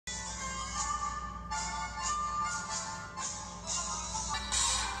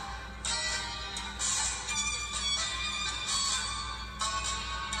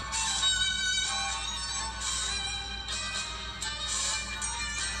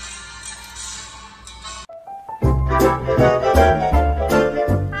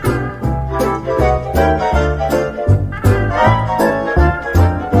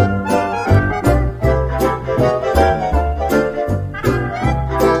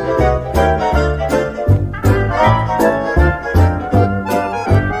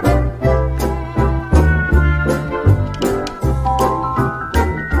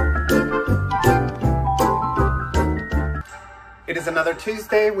It is another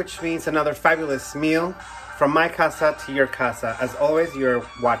Tuesday, which means another fabulous meal from my casa to your casa. As always, you're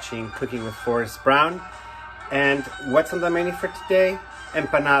watching Cooking with Forrest Brown. And what's on the menu for today?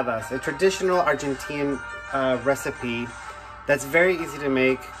 Empanadas, a traditional Argentine recipe that's very easy to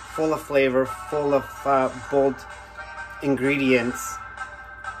make, full of flavor, full of bold ingredients,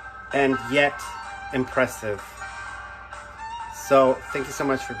 and yet impressive. So thank you so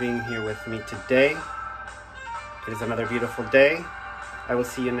much for being here with me today. It is another beautiful day. I will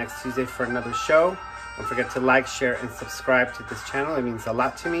see you next Tuesday for another show. Don't forget to like, share, and subscribe to this channel. It means a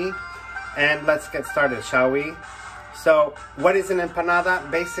lot to me. And let's get started, shall we? So, what is an empanada?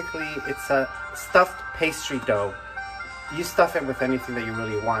 Basically, it's a stuffed pastry dough. You stuff it with anything that you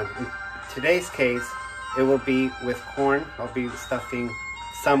really want. In today's case, it will be with corn. I'll be stuffing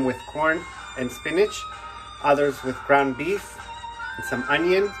some with corn and spinach, others with ground beef and some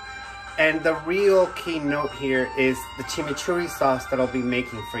onion. And the real key note here is the chimichurri sauce that I'll be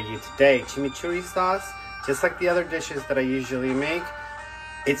making for you today. Chimichurri sauce, just like the other dishes that I usually make,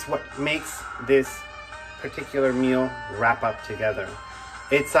 it's what makes this particular meal wrap up together.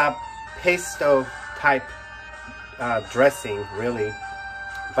 It's a pesto type dressing, really,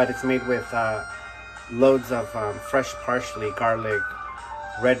 but it's made with loads of fresh parsley, garlic,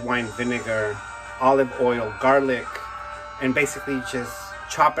 red wine vinegar, olive oil, garlic, and basically just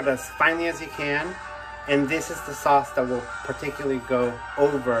chop it as finely as you can. And this is the sauce that will particularly go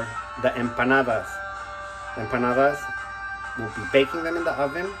over the empanadas. The empanadas, we'll be baking them in the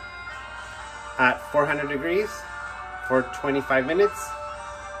oven at 400 degrees for 25 minutes.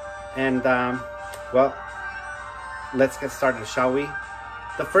 And well, let's get started, shall we?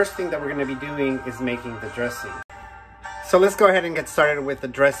 The first thing that we're going to be doing is making the dressing. So let's go ahead and get started with the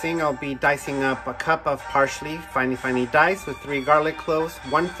dressing. I'll be dicing up a cup of parsley, finely diced, with 3 garlic cloves,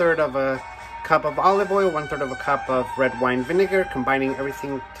 1/3 of a cup of olive oil, 1/3 of a cup of red wine vinegar, combining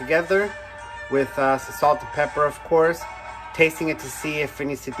everything together with some salt and pepper, of course, tasting it to see if it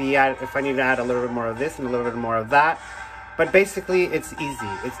needs to be if I need to add a little bit more of this and a little bit more of that. But basically, it's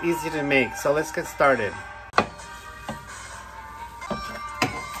easy. It's easy to make. So let's get started.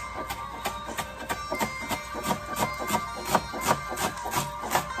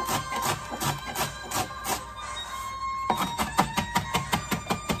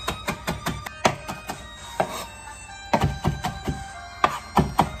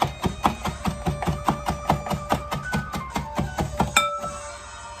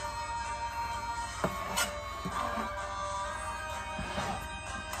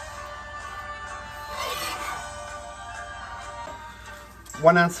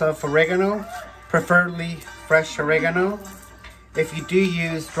 One ounce of oregano, preferably fresh oregano. If you do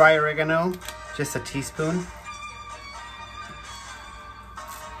use dry oregano, just a teaspoon.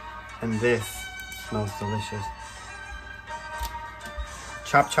 And this smells delicious.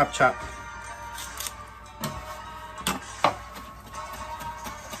 Chop, chop, chop.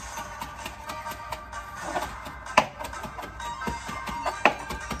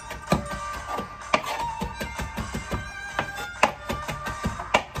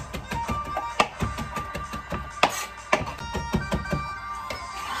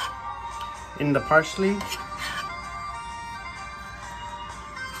 In the parsley,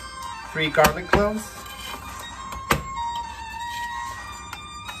 3 garlic cloves,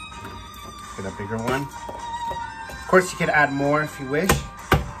 get a bigger one. Of course, you could add more if you wish. It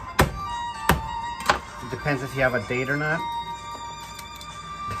depends if you have a date or not.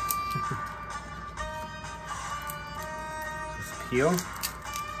 Just peel.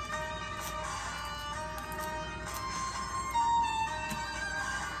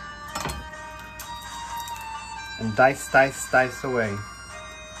 And dice away.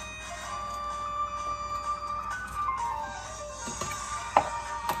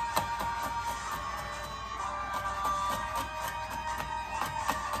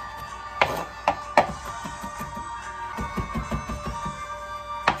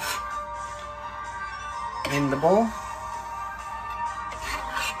 In the bowl.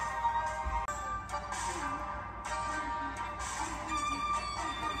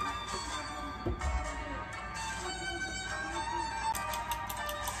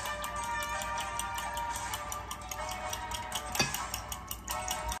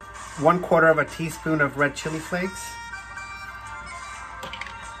 One quarter of a teaspoon of red chili flakes.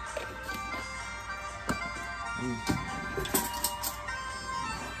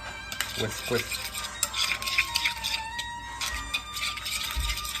 Whisk, whisk.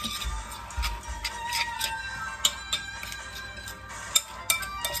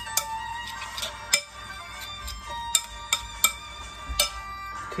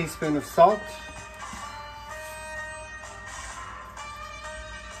 Teaspoon of salt.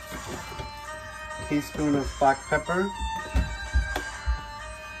 Teaspoon of black pepper.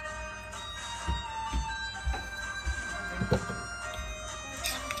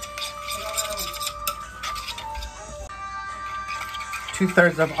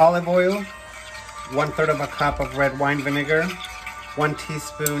 Two-thirds of olive oil, 1/3 of a cup of red wine vinegar, 1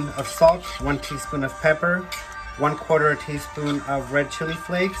 teaspoon of salt, 1 teaspoon of pepper, 1/4 teaspoon of red chili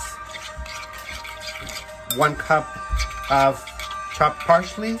flakes, 1 cup of chopped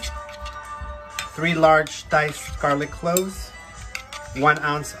parsley, 3 large diced garlic cloves, 1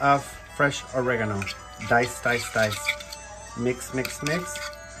 ounce of fresh oregano. Dice, dice, dice. Mix, mix, mix,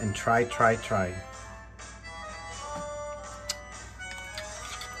 and try, try, try.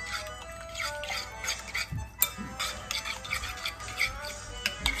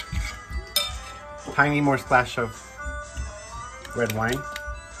 Tiny more splash of red wine.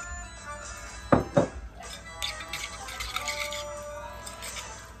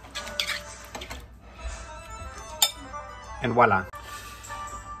 And voila.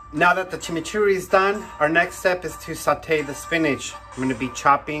 Now that the chimichurri is done, our next step is to saute the spinach. I'm going to be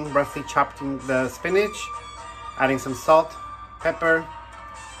roughly chopping the spinach, adding some salt, pepper,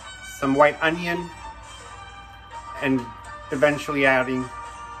 some white onion, and eventually adding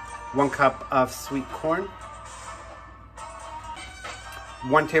 1 cup of sweet corn,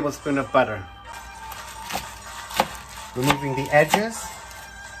 1 tablespoon of butter. Removing the edges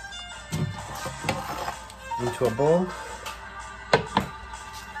into a bowl.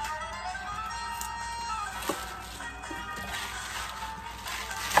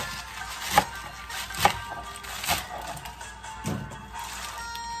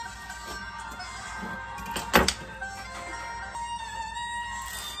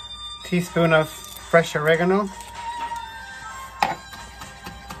 Teaspoon of fresh oregano,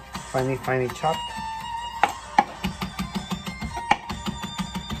 finely chopped.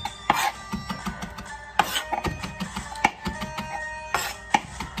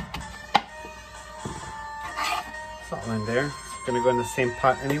 It's all in there. It's gonna go in the same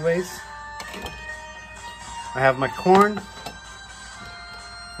pot anyways. I have my corn.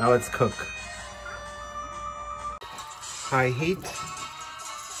 Now let's cook. High heat.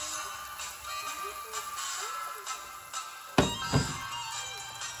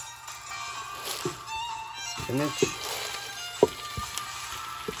 Spinach.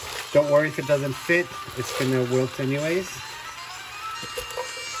 Don't worry if it doesn't fit, it's gonna wilt anyways.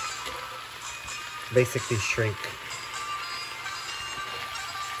 Basically shrink.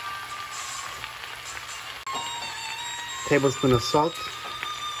 Tablespoon of salt.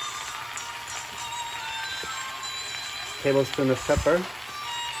 Tablespoon of pepper.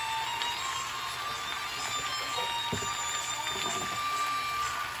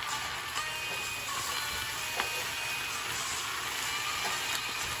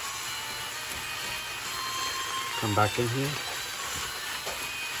 Come back in here.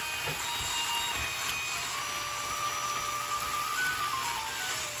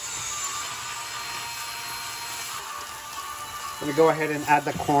 I'm gonna go ahead and add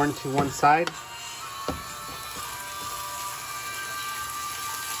the corn to one side.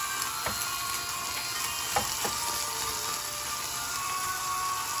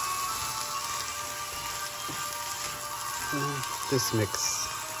 Just mix.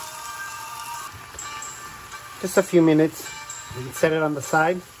 Just a few minutes, set it on the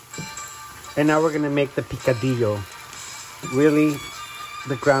side. And now we're gonna make the picadillo. Really,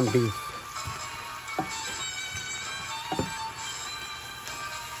 the ground beef.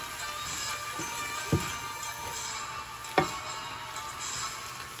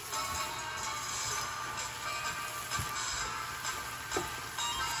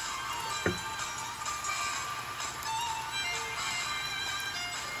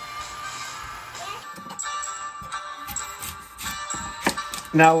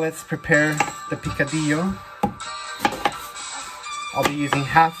 Now let's prepare the picadillo. I'll be using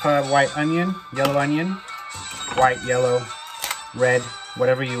half a white onion, yellow onion, white, yellow, red,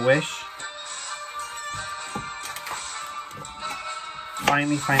 whatever you wish.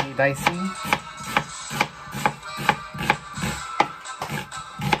 Finely dicing.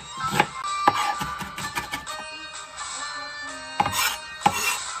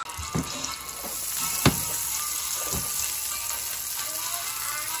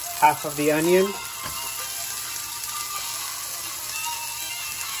 Half of the onion.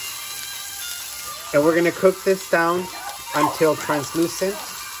 And we're gonna cook this down until translucent.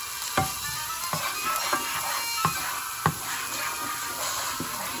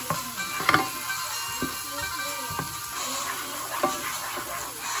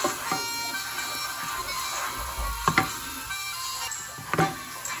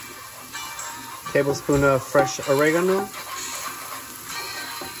 Tablespoon of fresh oregano.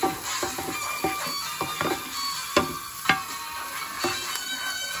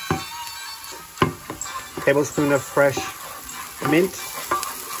 Tablespoon of fresh mint.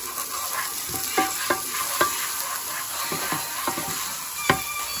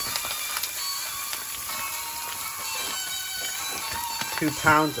 Two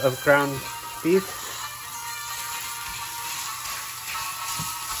pounds of ground beef.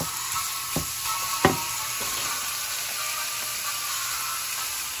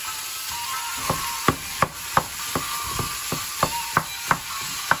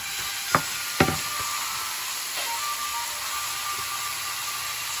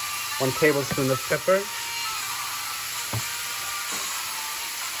 One tablespoon of pepper.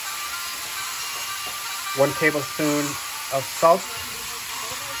 One tablespoon of salt.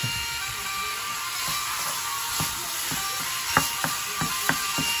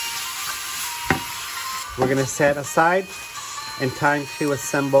 We're gonna set aside and time to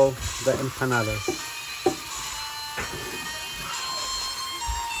assemble the empanadas.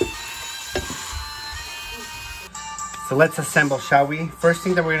 So let's assemble, shall we? First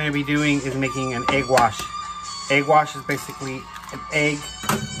thing that we're gonna be doing is making an egg wash. Egg wash is basically an egg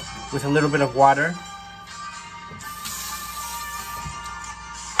with a little bit of water.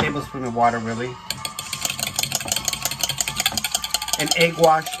 Tablespoon of water, really. An egg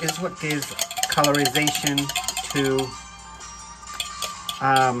wash is what gives colorization to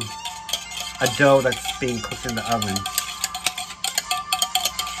a dough that's being cooked in the oven.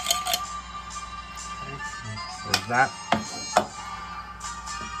 There's that.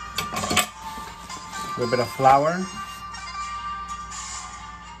 A little bit of flour.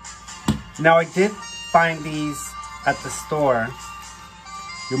 Now I did find these at the store.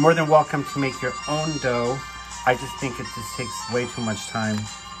 You're more than welcome to make your own dough. I just think it just takes way too much time.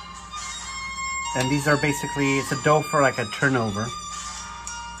 And these are basically, it's a dough for like a turnover.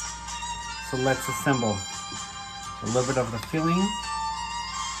 So let's assemble. A little bit of the filling.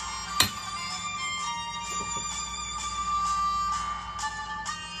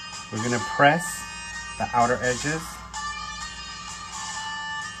 We're gonna press the outer edges.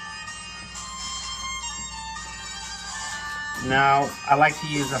 Now, I like to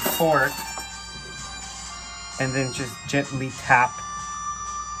use a fork and then just gently tap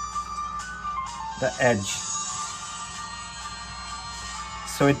the edge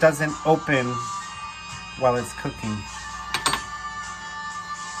so it doesn't open while it's cooking.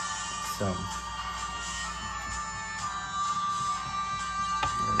 So,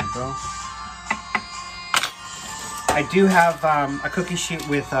 there we go. I do have a cookie sheet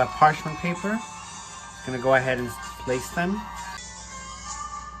with parchment paper. I'm gonna go ahead and place them.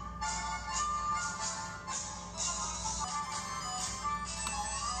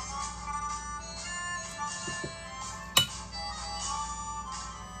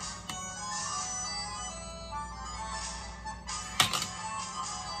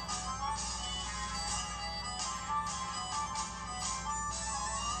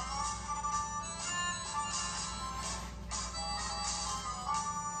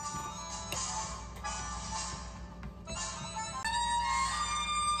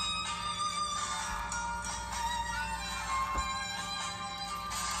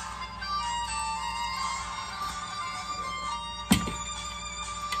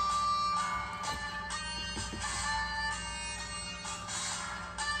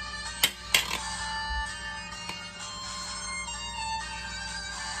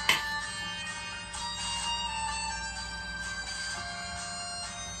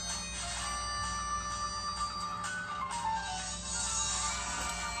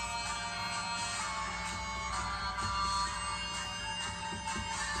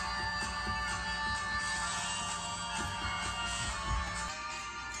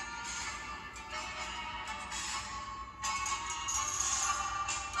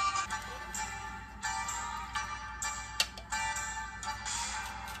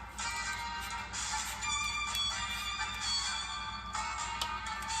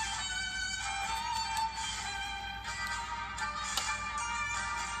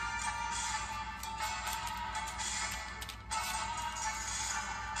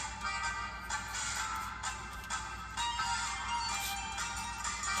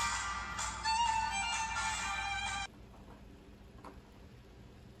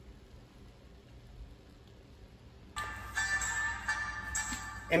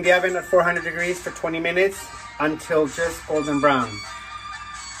 in the oven at 400 degrees for 20 minutes until just golden brown.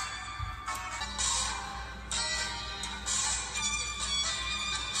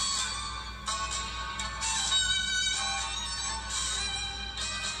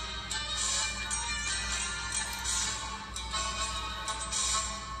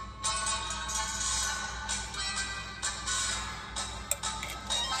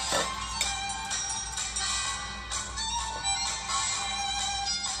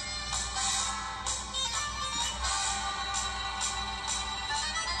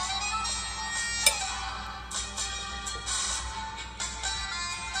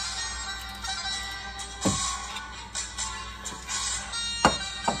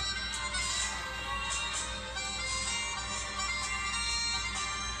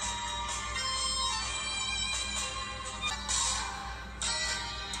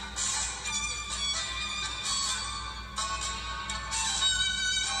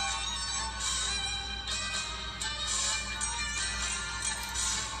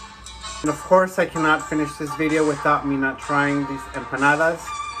 And of course, I cannot finish this video without me not trying these empanadas.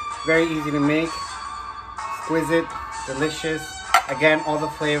 Very easy to make, exquisite, delicious. Again, all the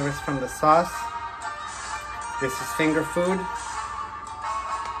flavors from the sauce. This is finger food.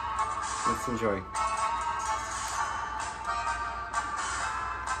 Let's enjoy.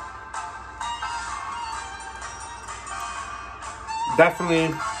 Definitely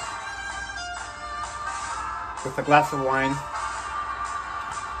with a glass of wine.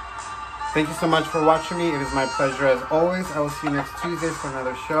 Thank you so much for watching me. It is my pleasure as always. I will see you next Tuesday for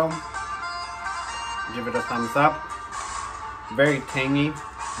another show. Give it a thumbs up. Very tangy,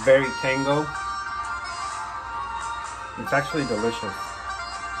 very tango. It's actually delicious.